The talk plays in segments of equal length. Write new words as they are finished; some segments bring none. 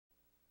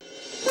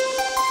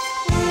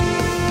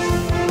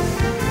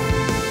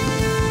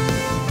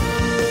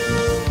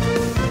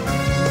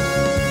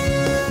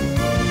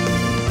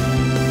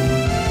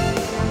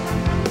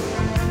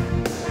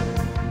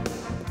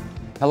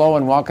Hello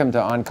and welcome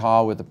to On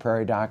Call with the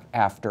Prairie Doc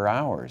After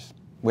Hours.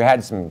 We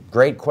had some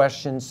great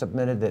questions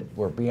submitted that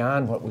were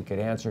beyond what we could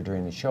answer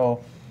during the show,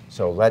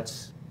 so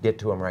let's get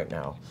to them right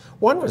now.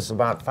 One was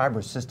about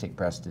fibrocystic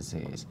breast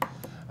disease.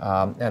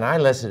 And I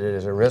listed it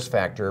as a risk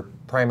factor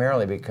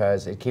primarily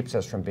because it keeps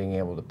us from being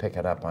able to pick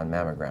it up on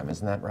mammogram.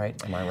 Isn't that right?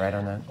 Am I right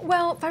on that?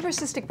 Well,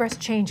 fibrocystic breast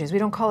changes. We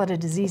don't call it a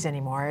disease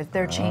anymore.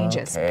 They're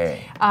changes.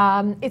 Okay.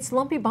 It's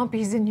lumpy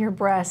bumpies in your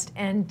breast,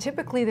 and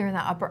typically they're in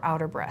the upper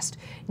outer breast.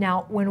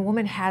 Now, when a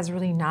woman has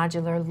really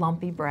nodular,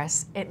 lumpy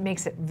breasts, it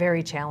makes it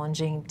very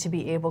challenging to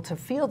be able to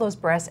feel those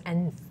breasts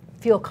and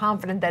feel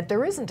confident that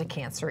there isn't a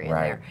cancer in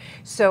there.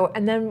 So,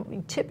 and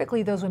then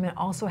typically those women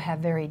also have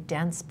very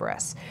dense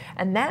breasts.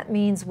 And that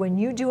means when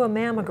you do a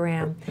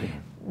mammogram,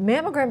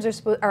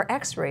 mammograms are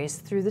x-rays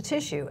through the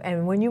tissue.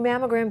 And when you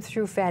mammogram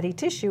through fatty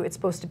tissue, it's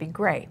supposed to be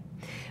gray.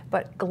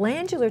 But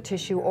glandular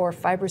tissue or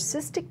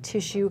fibrocystic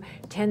tissue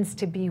tends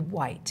to be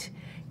white.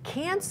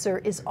 Cancer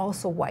is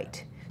also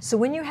white. So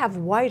when you have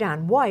white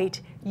on white,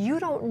 you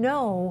don't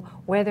know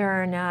whether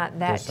or not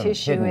that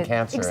tissue is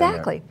cancer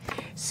exactly.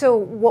 So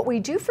what we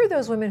do for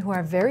those women who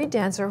are very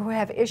dense or who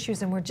have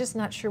issues and we're just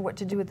not sure what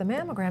to do with the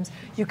mammograms,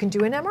 you can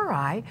do an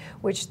MRI,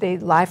 which they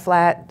lie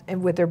flat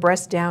and with their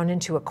breast down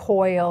into a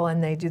coil,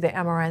 and they do the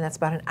MRI, and that's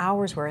about an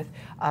hour's worth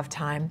of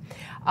time.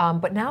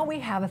 But now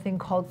we have a thing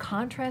called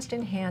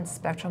contrast-enhanced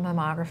spectral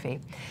mammography.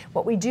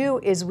 What we do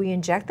is we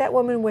inject that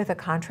woman with a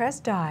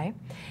contrast dye,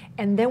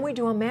 and then we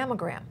do a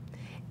mammogram.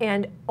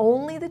 And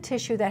only the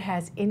tissue that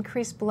has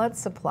increased blood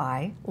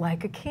supply,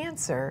 like a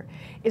cancer,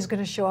 is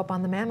going to show up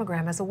on the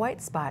mammogram as a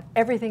white spot.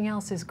 Everything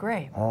else is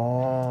gray.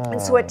 Oh.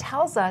 And so it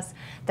tells us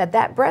that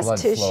that breast Blood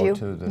tissue, flow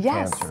to the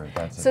yes. cancer.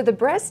 That's So the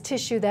breast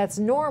tissue that's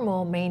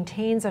normal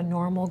maintains a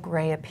normal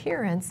gray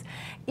appearance.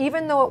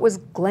 Even though it was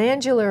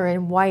glandular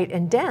and white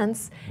and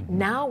dense,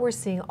 now we're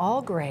seeing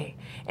all gray.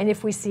 And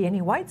if we see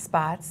any white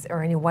spots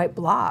or any white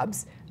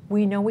blobs,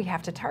 we know we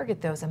have to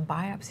target those and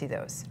biopsy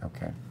those.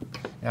 Okay.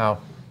 Now,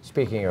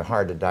 speaking of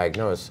hard to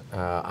diagnose,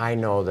 I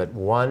know that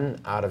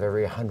 1 out of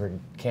every 100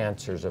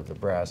 cancers of the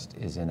breast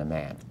is in a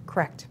man.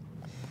 Correct.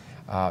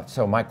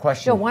 So my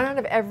question... So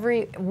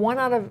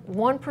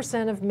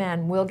 1% of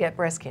men will get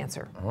breast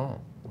cancer. Oh,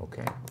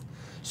 okay.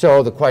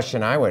 So the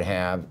question I would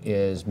have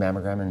is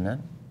mammogram in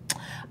men?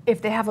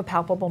 If they have a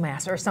palpable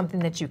mass or something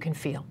that you can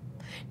feel.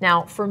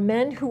 Now, for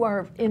men who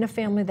are in a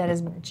family that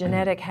is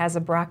genetic, has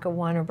a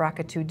BRCA1 or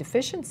BRCA2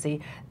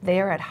 deficiency,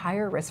 they are at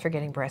higher risk for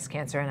getting breast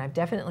cancer, and I've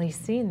definitely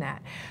seen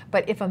that.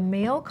 But if a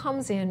male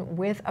comes in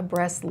with a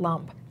breast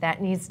lump,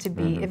 that needs to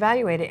be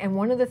evaluated, and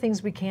one of the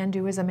things we can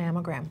do is a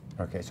mammogram.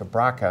 Okay, so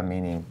BRCA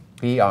meaning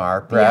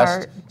BR,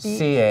 breast,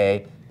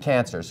 CA,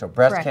 cancer. So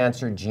breast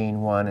cancer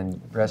gene 1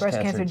 and breast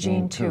cancer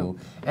gene 2.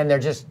 And they're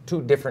just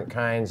two different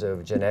kinds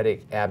of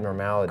genetic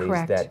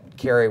abnormalities that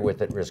carry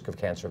with it risk of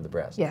cancer of the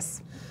breast.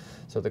 Yes.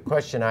 So the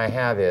question I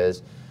have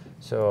is,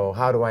 so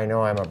how do I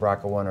know I'm a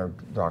BRCA1 or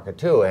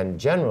BRCA2? And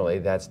generally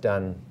that's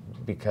done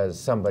because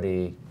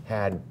somebody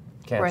had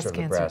cancer of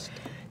the breast.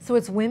 So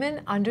it's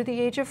women under the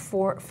age of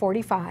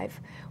 45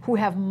 who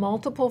have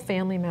multiple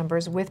family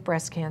members with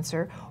breast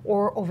cancer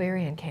or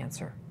ovarian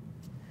cancer.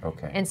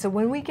 Okay. And so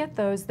when we get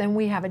those, then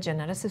we have a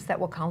geneticist that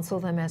will counsel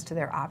them as to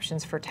their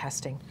options for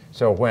testing.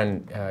 So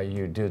when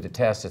you do the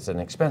test, it's an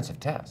expensive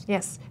test.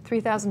 Yes,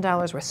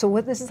 $3,000 worth. So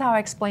this is how I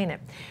explain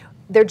it.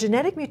 They're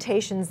genetic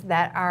mutations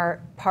that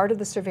are part of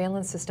the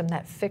surveillance system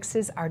that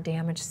fixes our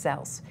damaged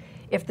cells.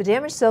 If the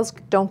damaged cells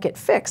don't get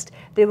fixed,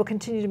 they will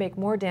continue to make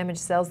more damaged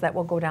cells that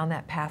will go down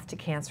that path to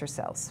cancer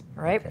cells,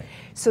 all right? Okay.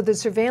 So the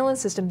surveillance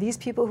system, these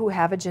people who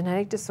have a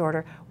genetic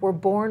disorder were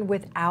born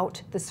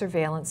without the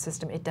surveillance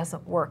system. It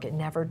doesn't work, it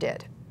never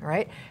did, all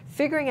right?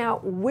 Figuring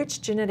out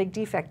which genetic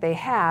defect they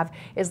have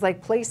is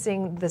like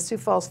placing the Sioux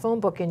Falls phone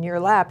book in your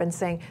lap and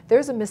saying,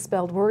 there's a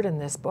misspelled word in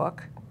this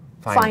book,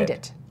 find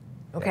it.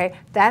 Okay,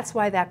 that's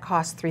why that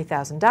costs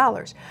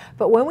 $3,000.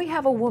 But when we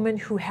have a woman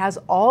who has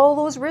all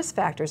those risk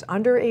factors,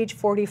 under age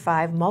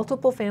 45,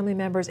 multiple family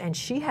members, and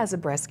she has a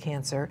breast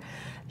cancer,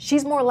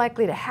 she's more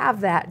likely to have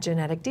that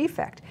genetic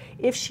defect.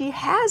 If she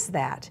has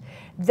that,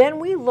 then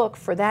we look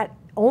for that,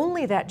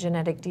 only that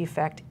genetic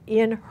defect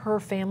in her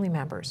family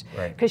members.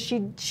 Because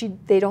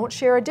they don't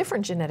share a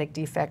different genetic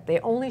defect, they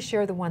only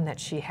share the one that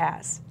she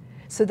has.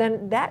 So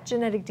then that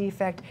genetic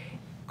defect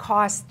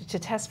cost to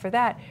test for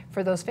that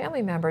for those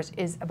family members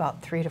is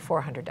about $300 to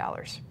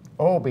 $400.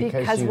 Oh,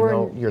 because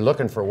you're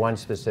looking for one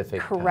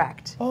specific.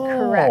 Correct. Oh.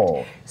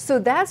 Correct. So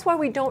that's why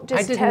we don't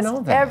just test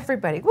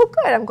everybody. Well,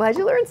 good. I'm glad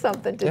you learned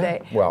something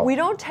today. Yeah, well, we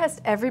don't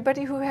test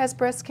everybody who has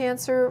breast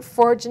cancer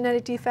for a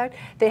genetic defect.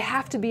 They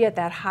have to be at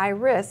that high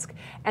risk.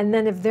 And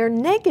then if they're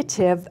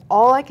negative,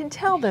 all I can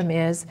tell them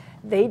is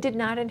they did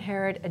not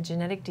inherit a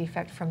genetic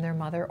defect from their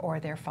mother or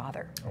their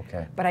father.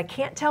 Okay. But I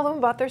can't tell them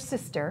about their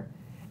sister,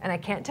 and I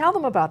can't tell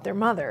them about their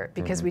mother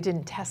because we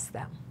didn't test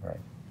them. Right.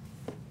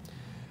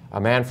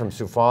 A man from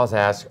Sioux Falls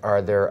asks,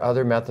 are there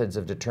other methods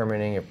of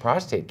determining if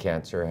prostate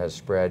cancer has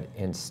spread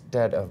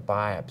instead of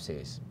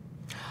biopsies?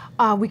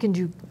 We can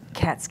do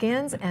CAT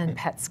scans and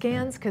PET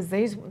scans because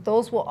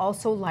those will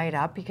also light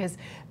up because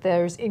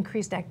there's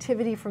increased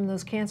activity from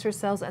those cancer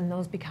cells and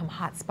those become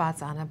hot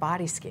spots on a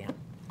body scan.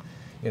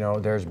 You know,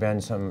 there's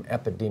been some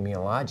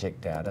epidemiologic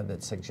data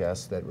that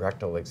suggests that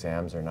rectal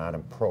exams are not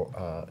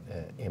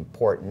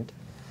important.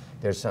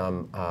 There's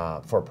some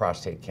for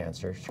prostate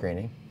cancer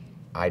screening.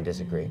 I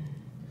disagree.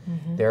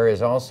 Mm-hmm. There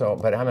is also,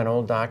 but I'm an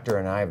old doctor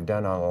and I've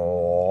done a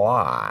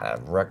lot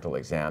of rectal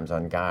exams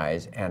on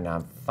guys and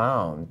I've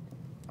found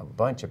a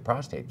bunch of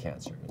prostate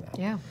cancer in that.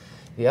 Yeah.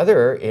 The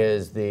other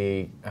is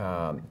the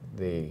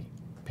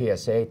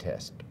PSA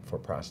test for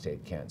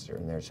prostate cancer,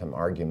 and there's some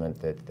argument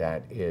that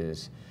that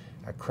is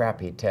a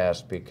crappy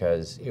test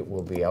because it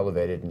will be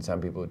elevated in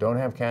some people who don't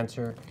have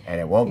cancer, and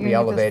it won't be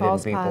elevated in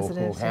people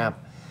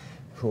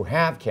who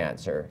have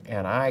cancer.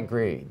 And I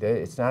agree,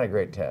 it's not a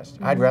great test.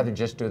 Mm-hmm. I'd rather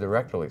just do the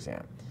rectal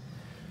exam.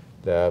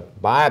 The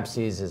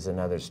biopsies is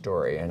another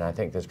story, and I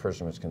think this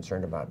person was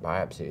concerned about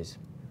biopsies.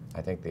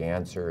 I think the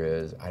answer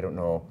is, I don't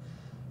know,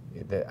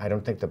 I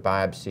don't think the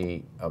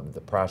biopsy of the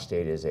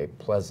prostate is a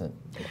pleasant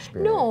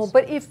experience. No,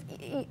 but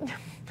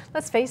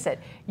let's face it,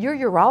 your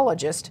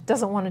urologist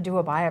doesn't want to do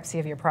a biopsy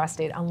of your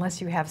prostate unless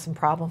you have some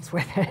problems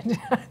with it.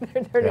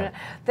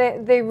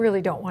 They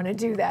really don't want to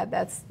do that.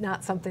 That's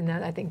not something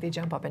that I think they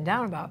jump up and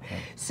down about. Yeah.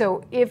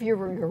 So if your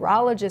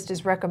urologist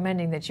is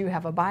recommending that you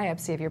have a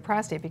biopsy of your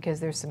prostate because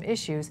there's some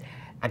issues,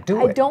 I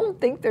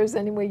don't think there's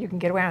any way you can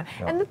get around.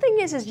 No. And the thing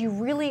is you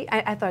really,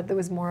 I thought there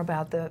was more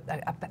about the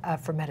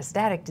for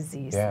metastatic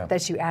disease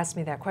that you asked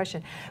me that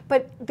question.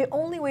 But the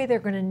only way they're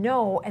going to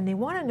know, and they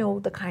want to know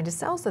the kind of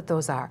cells that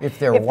those are. If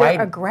they're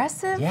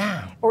aggressive,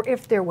 or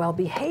if they're well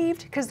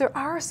behaved, because there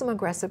are some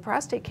aggressive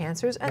prostate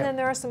cancers, and then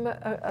there are some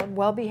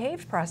well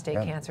behaved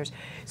prostate cancers.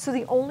 So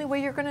the only way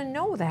you're going to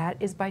know that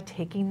is by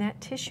taking that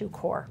tissue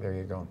core. There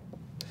you go.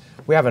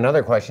 We have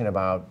another question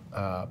about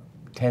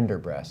tender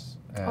breasts.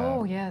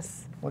 Oh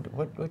yes.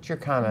 What's your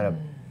comment of,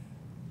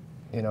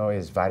 you know,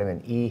 is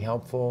vitamin E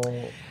helpful?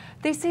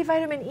 They say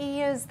vitamin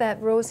E is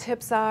that rose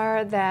hips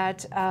are,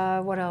 that,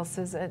 what else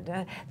is it?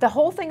 The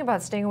whole thing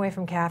about staying away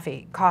from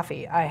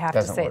coffee, I have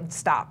to say,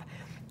 stop.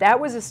 That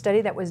was a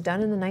study that was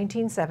done in the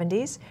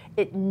 1970s.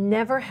 It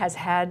never has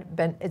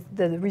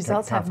the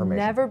results have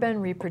never been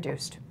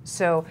reproduced.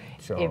 So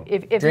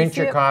if drink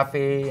your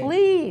coffee.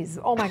 Please,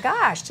 oh my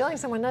gosh, telling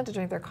someone not to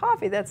drink their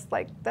coffee, that's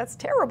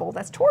terrible,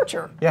 that's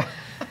torture. Yeah.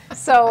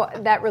 So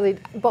that really,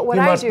 but what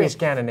I do. You must be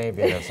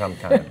Scandinavian of some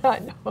kind.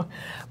 No.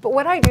 But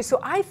what I do, so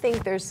I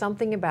think there's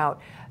something about,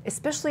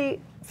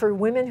 especially for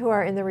women who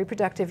are in the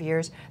reproductive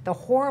years, the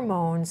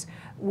hormones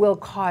will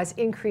cause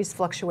increased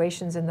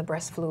fluctuations in the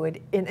breast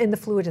fluid, in the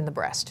fluid in the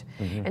breast.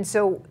 Mm-hmm. And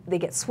so they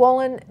get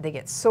swollen, they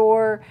get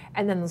sore,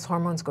 and then those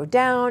hormones go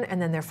down,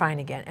 and then they're fine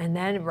again. And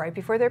then right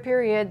before their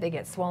period, they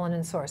get swollen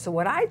and sore. So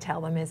what I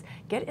tell them is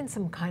get in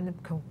some kind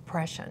of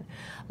compression.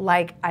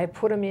 Like I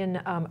put them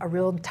in a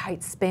real tight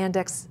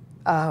spandex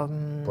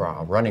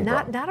bra, running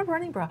bra. Not a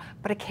running bra,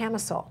 but a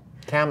camisole.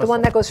 Camisole. The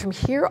one that goes from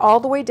here all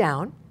the way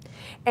down.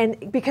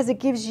 And because it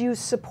gives you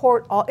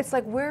support, it's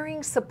like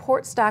wearing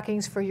support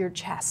stockings for your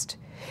chest.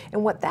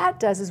 And what that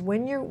does is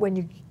when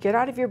you get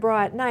out of your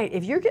bra at night,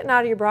 if you're getting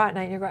out of your bra at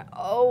night and you're going,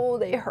 oh,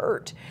 they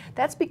hurt,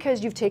 that's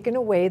because you've taken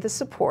away the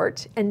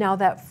support and now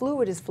that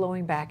fluid is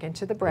flowing back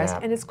into the breast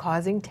and it's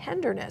causing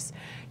tenderness.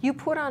 You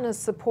put on a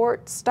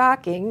support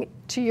stocking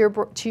to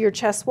your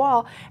chest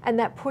wall and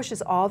that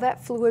pushes all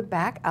that fluid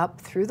back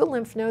up through the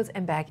lymph nodes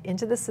and back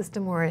into the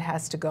system where it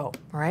has to go,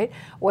 all right?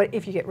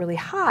 If you get really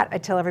hot, I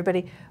tell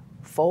everybody,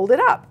 fold it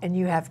up and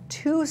you have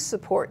two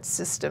support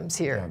systems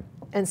here. Yeah.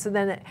 And so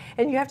then,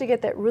 and you have to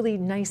get that really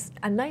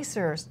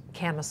nicer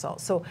camisole.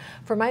 So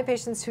for my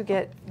patients who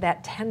get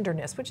that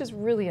tenderness, which is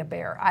really a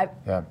bear,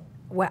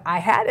 I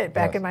had it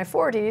back in my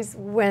 40s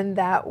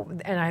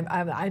and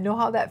I know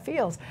how that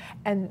feels.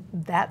 And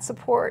that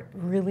support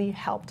really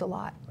helped a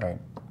lot. Right.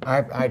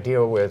 I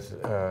deal with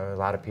a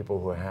lot of people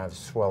who have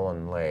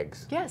swollen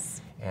legs. Yes.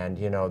 And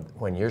you know,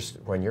 when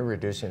you're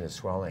reducing the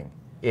swelling,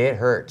 it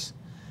hurts.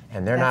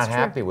 And they're not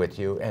happy with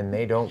you, and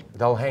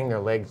they'll hang their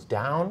legs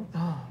down,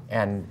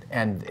 and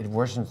it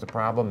worsens the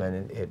problem.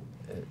 And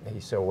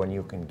so when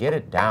you can get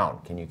it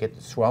down, can you get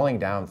the swelling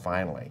down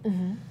finally?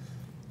 Mm-hmm.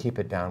 Keep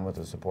it down with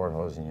a support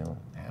hose, and you'll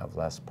have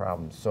less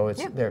problems. So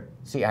it's there.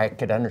 See, I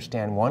could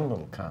understand one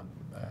little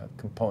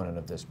component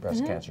of this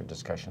breast cancer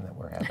discussion that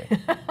we're having.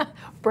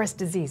 Breast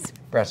disease.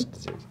 Breast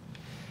disease.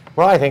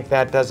 Well, I think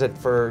that does it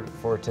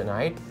for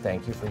tonight.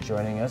 Thank you for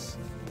joining us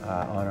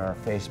on our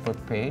Facebook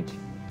page.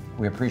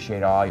 We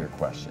appreciate all your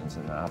questions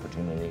and the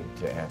opportunity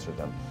to answer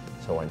them.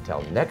 So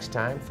until next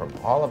time, from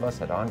all of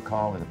us at On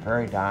Call with the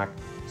Prairie Doc,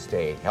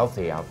 stay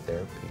healthy out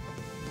there, people.